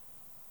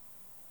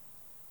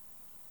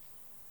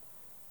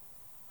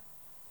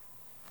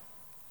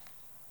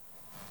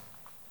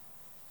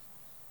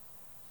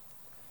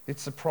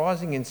 It's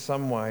surprising in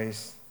some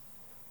ways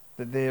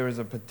that there is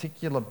a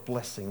particular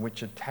blessing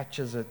which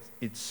attaches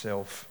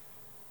itself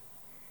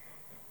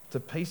to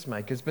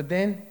peacemakers, but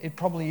then it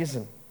probably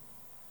isn't.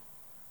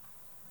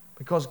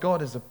 Because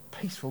God is a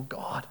peaceful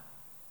God.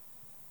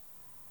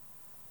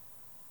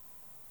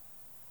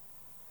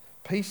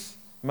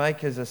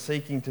 Peacemakers are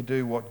seeking to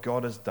do what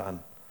God has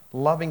done,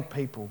 loving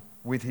people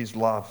with his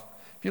love.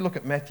 If you look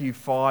at Matthew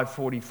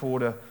 5:44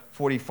 to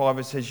 45,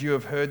 it says, you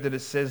have heard that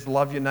it says,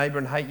 love your neighbour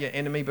and hate your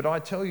enemy. But I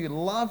tell you,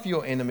 love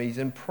your enemies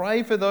and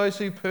pray for those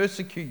who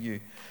persecute you,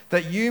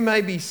 that you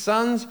may be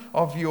sons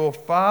of your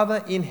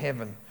Father in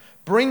heaven.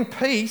 Bring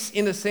peace,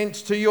 in a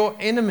sense, to your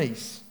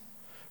enemies.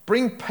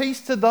 Bring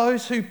peace to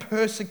those who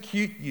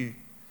persecute you.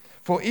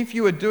 For if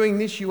you are doing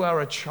this, you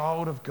are a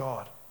child of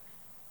God.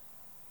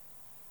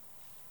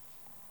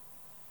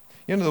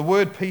 The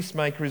word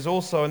peacemaker is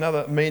also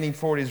another meaning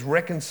for it is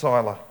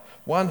reconciler.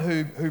 One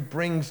who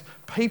brings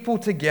people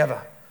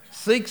together,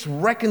 seeks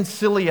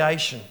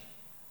reconciliation.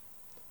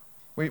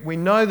 We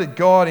know that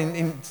God,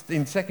 in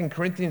 2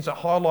 Corinthians, it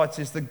highlights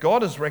this, that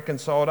God has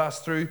reconciled us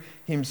through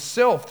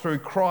himself, through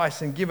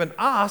Christ, and given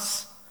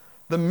us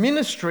the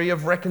ministry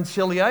of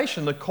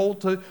reconciliation, the call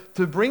to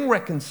bring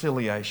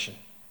reconciliation.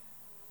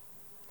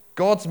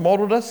 God's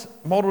modelled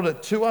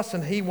it to us,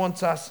 and he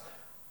wants us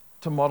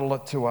to model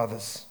it to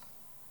others.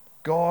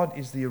 God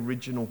is the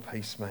original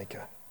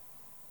peacemaker.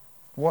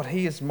 What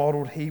he has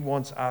modelled, he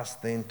wants us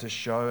then to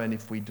show, and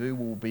if we do,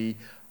 we'll be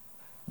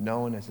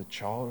known as a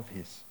child of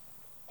his.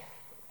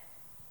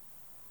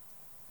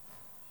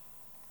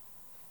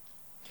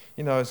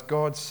 As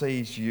God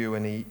sees you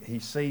and he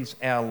sees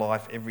our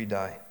life every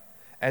day,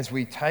 as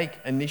we take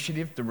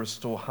initiative to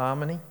restore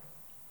harmony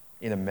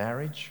in a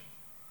marriage,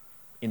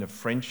 in a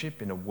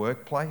friendship, in a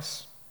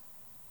workplace,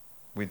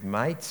 with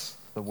mates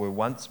that were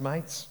once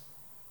mates,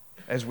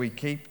 as we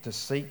keep to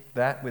seek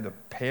that with a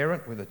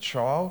parent, with a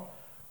child,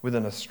 with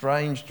an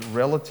estranged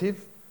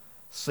relative,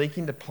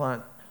 seeking to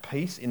plant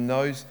peace in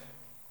those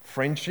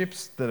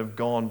friendships that have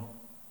gone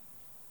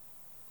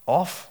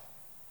off,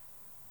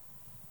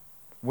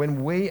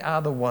 when we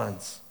are the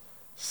ones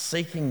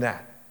seeking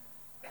that,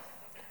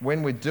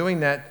 when we're doing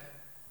that,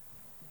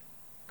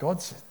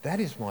 God says, that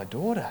is my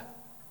daughter.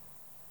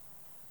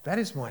 That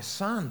is my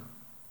son.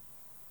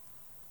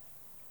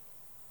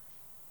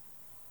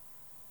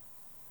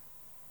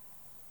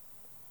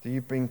 Do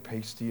you bring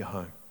peace to your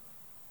home,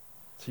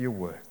 to your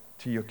work,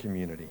 to your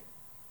community?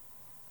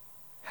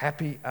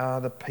 Happy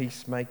are the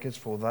peacemakers,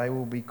 for they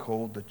will be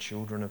called the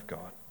children of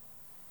God.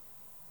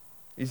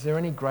 Is there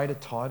any greater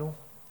title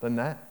than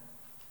that?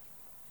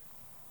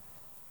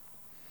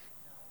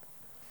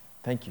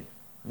 Thank you.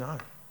 No.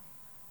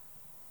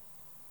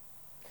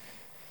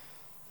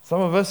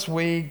 Some of us,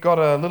 we got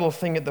a little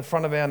thing at the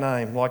front of our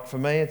name. Like for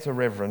me, it's a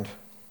reverend.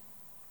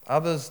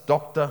 Others,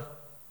 doctor.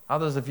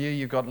 Others of you,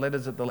 you've got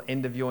letters at the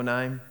end of your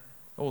name.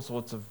 All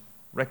sorts of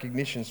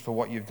recognitions for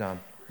what you've done.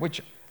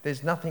 Which,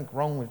 there's nothing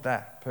wrong with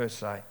that, per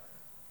se.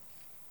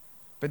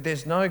 But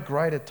there's no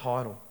greater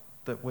title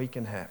that we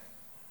can have.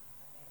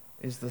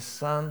 Is the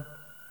Son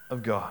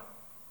of God.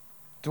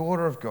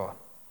 Daughter of God.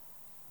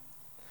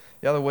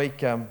 The other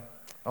week, I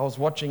was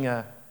watching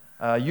a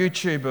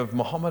YouTube of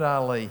Muhammad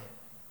Ali.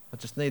 I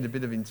just need a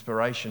bit of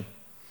inspiration.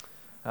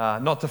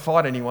 Not to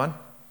fight anyone.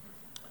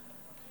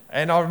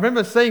 And I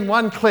remember seeing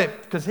one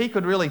clip, because he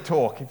could really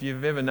talk, if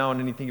you've ever known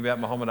anything about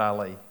Muhammad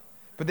Ali.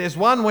 But there's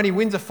one when he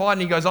wins a fight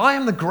and he goes, I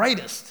am the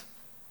greatest.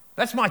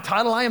 That's my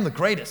title, I am the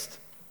greatest.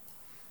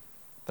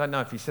 Don't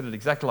know if he said it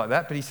exactly like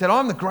that, but he said,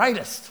 I'm the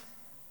greatest.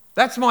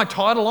 That's my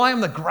title, I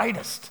am the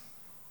greatest.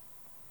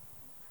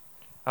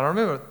 And I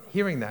remember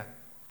hearing that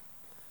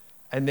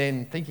and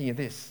then thinking of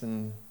this,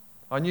 and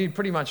I knew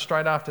pretty much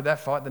straight after that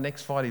fight, the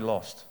next fight he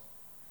lost.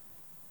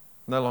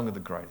 No longer the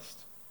greatest.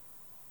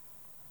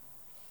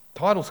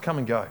 Titles come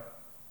and go,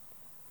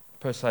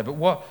 per se, but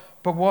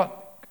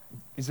what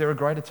is there a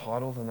greater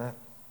title than that?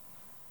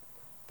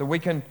 That we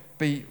can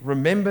be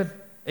remembered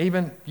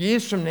even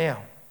years from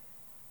now.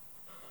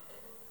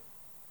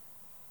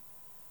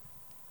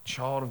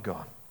 Child of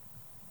God.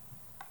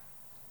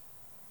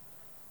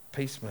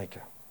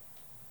 Peacemaker.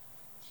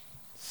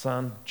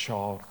 Son,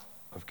 child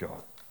of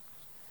God.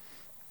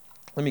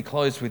 Let me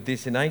close with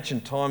this. In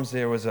ancient times,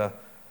 there was a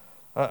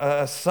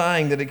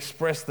saying that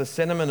expressed the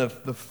sentiment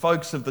of the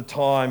folks of the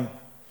time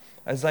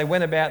as they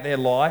went about their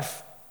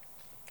life,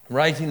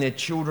 raising their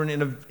children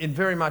in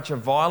very much a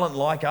violent,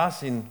 like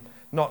us, in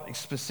not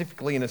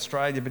specifically in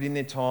Australia, but in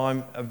their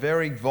time, a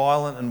very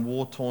violent and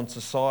war-torn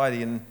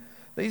society. And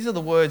these are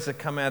the words that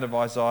come out of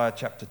Isaiah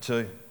chapter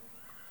 2.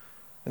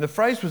 And the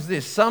phrase was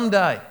this: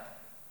 someday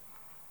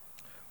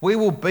we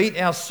will beat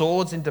our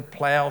swords into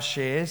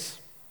plowshares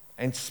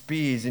and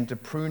spears into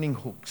pruning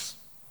hooks.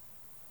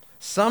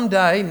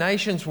 Someday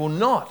nations will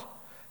not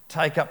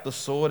take up the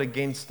sword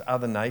against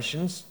other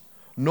nations,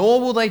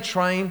 nor will they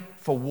train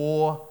for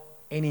war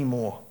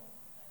anymore.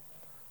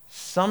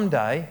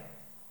 Someday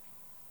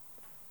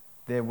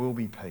there will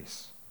be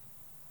peace.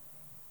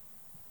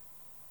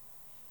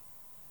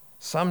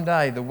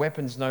 Someday the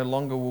weapons no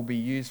longer will be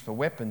used for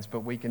weapons,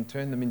 but we can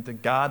turn them into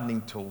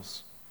gardening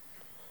tools.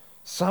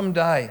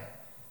 Someday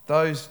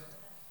those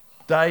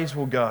days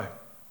will go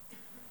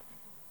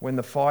when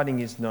the fighting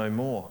is no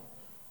more.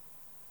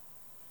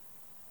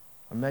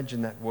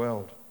 Imagine that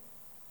world.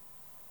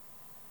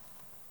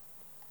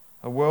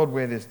 A world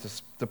where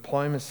there's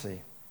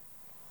diplomacy,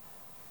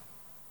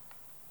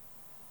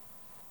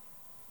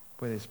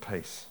 where there's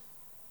peace.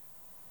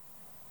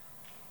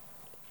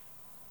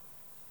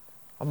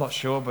 I'm not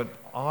sure, but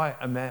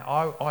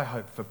I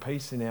hope for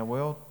peace in our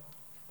world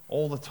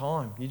all the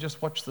time. You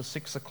just watch the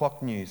 6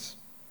 o'clock news.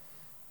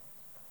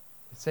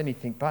 It's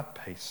anything but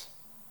peace.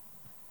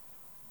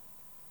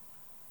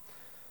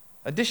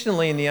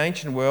 Additionally, in the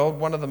ancient world,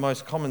 one of the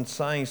most common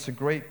sayings to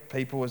greet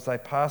people as they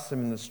pass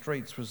them in the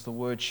streets was the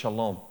word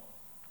shalom.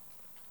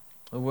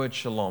 The word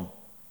shalom.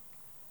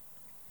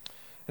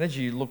 And as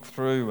you look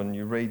through and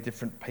you read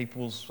different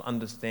people's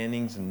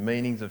understandings and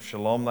meanings of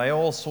shalom, they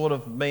all sort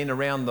of mean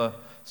around the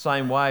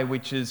same way,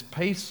 which is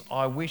peace.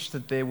 I wish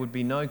that there would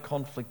be no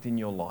conflict in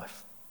your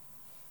life.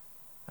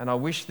 And I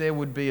wish there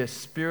would be a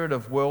spirit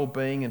of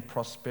well-being and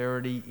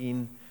prosperity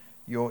in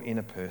your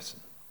inner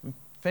person.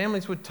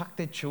 Families would tuck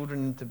their children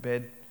into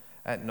bed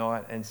at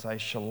night and say,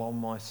 shalom,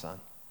 my son.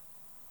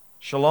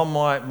 Shalom,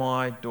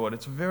 my daughter.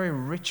 It's a very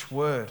rich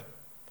word.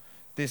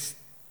 This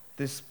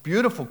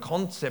beautiful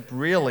concept,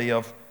 really,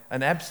 of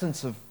an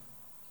absence of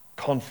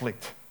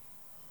conflict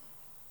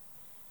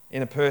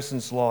in a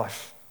person's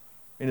life,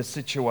 in a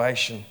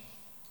situation.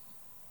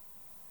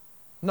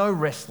 No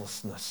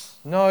restlessness,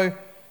 no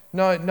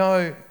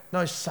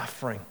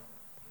suffering,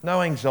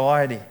 no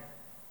anxiety.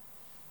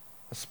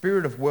 A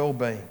spirit of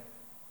well-being.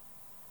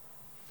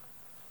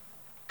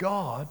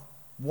 God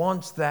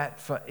wants that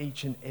for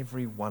each and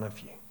every one of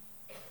you.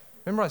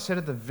 Remember I said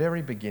at the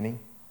very beginning,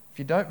 if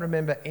you don't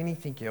remember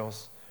anything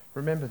else,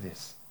 remember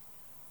this,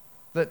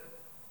 that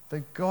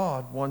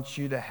God wants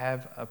you to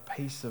have a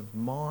peace of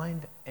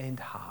mind and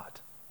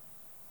heart.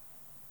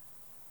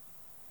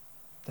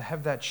 To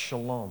have that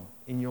shalom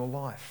in your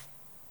life.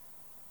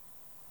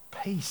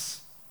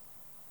 Peace.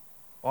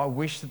 I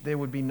wish that there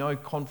would be no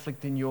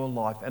conflict in your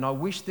life, and I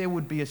wish there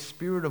would be a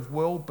spirit of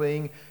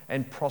well-being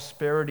and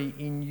prosperity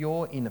in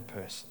your inner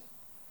person.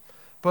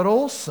 But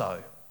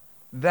also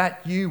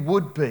that you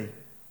would be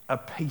a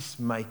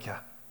peacemaker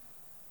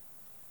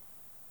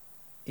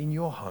in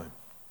your home,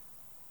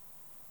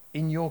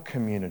 in your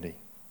community,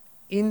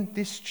 in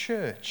this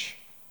church,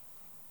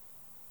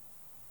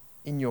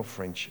 in your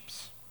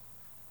friendships.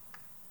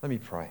 Let me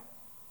pray.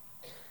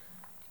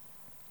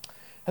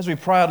 As we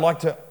pray, I'd like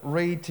to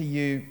read to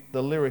you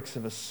the lyrics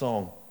of a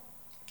song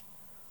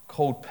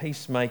called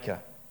Peacemaker.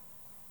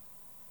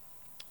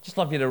 Just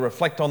love you to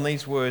reflect on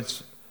these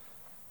words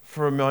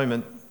for a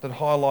moment that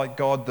highlight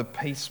God the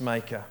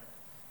peacemaker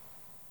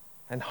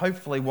and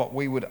hopefully what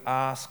we would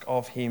ask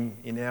of him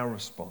in our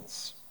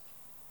response.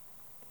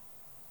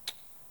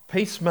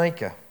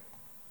 Peacemaker,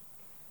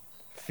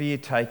 fear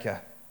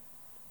taker,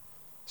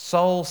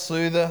 soul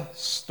soother,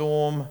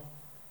 storm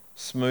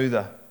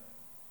smoother,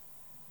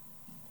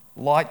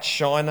 light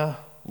shiner,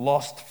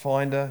 lost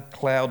finder,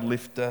 cloud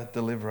lifter,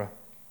 deliverer,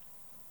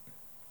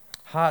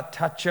 heart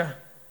toucher,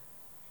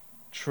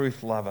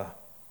 truth lover.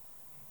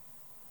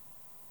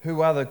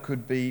 Who other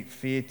could be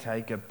fear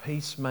taker,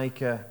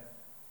 peacemaker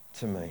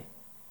to me?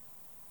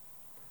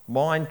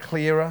 Mind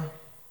clearer,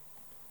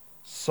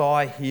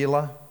 sigh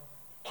healer,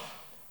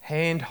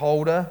 hand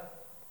holder,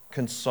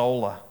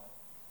 consoler,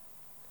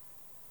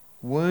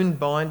 wound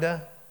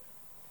binder,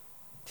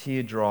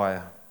 tear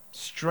dryer,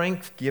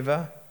 strength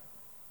giver,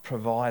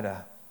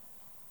 provider,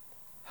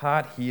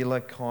 heart healer,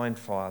 kind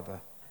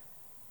father.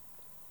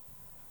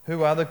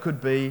 Who other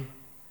could be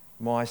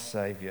my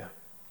Saviour,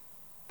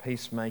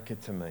 peacemaker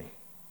to me?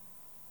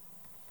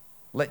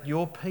 Let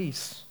your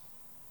peace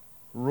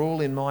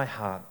rule in my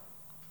heart.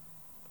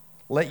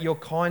 Let your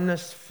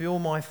kindness fill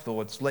my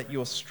thoughts. Let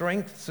your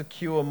strength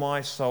secure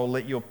my soul.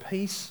 Let your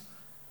peace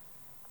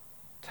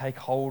take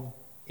hold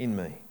in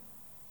me.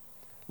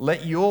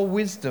 Let your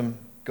wisdom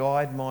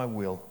guide my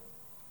will.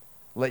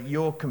 Let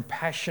your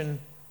compassion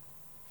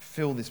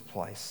fill this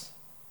place.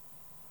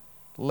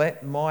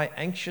 Let my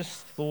anxious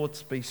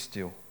thoughts be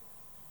still.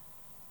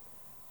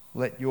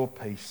 Let your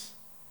peace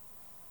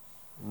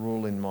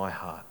rule in my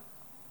heart.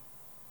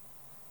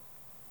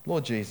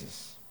 Lord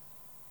Jesus,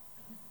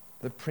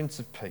 the Prince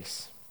of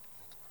Peace,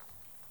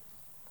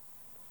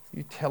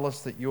 you tell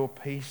us that your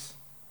peace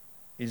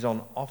is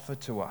on offer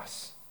to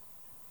us,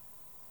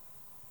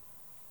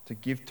 to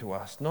give to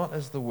us, not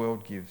as the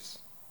world gives,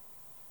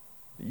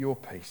 but your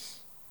peace.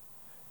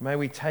 May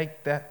we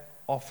take that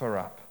offer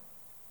up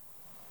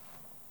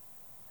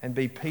and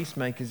be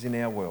peacemakers in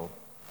our world,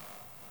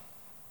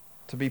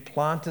 to be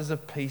planters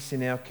of peace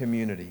in our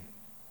community.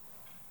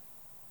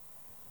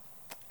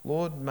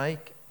 Lord,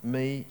 make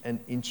me an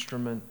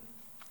instrument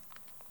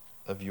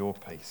of your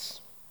peace.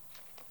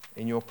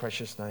 In your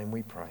precious name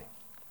we pray.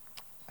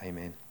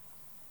 Amen.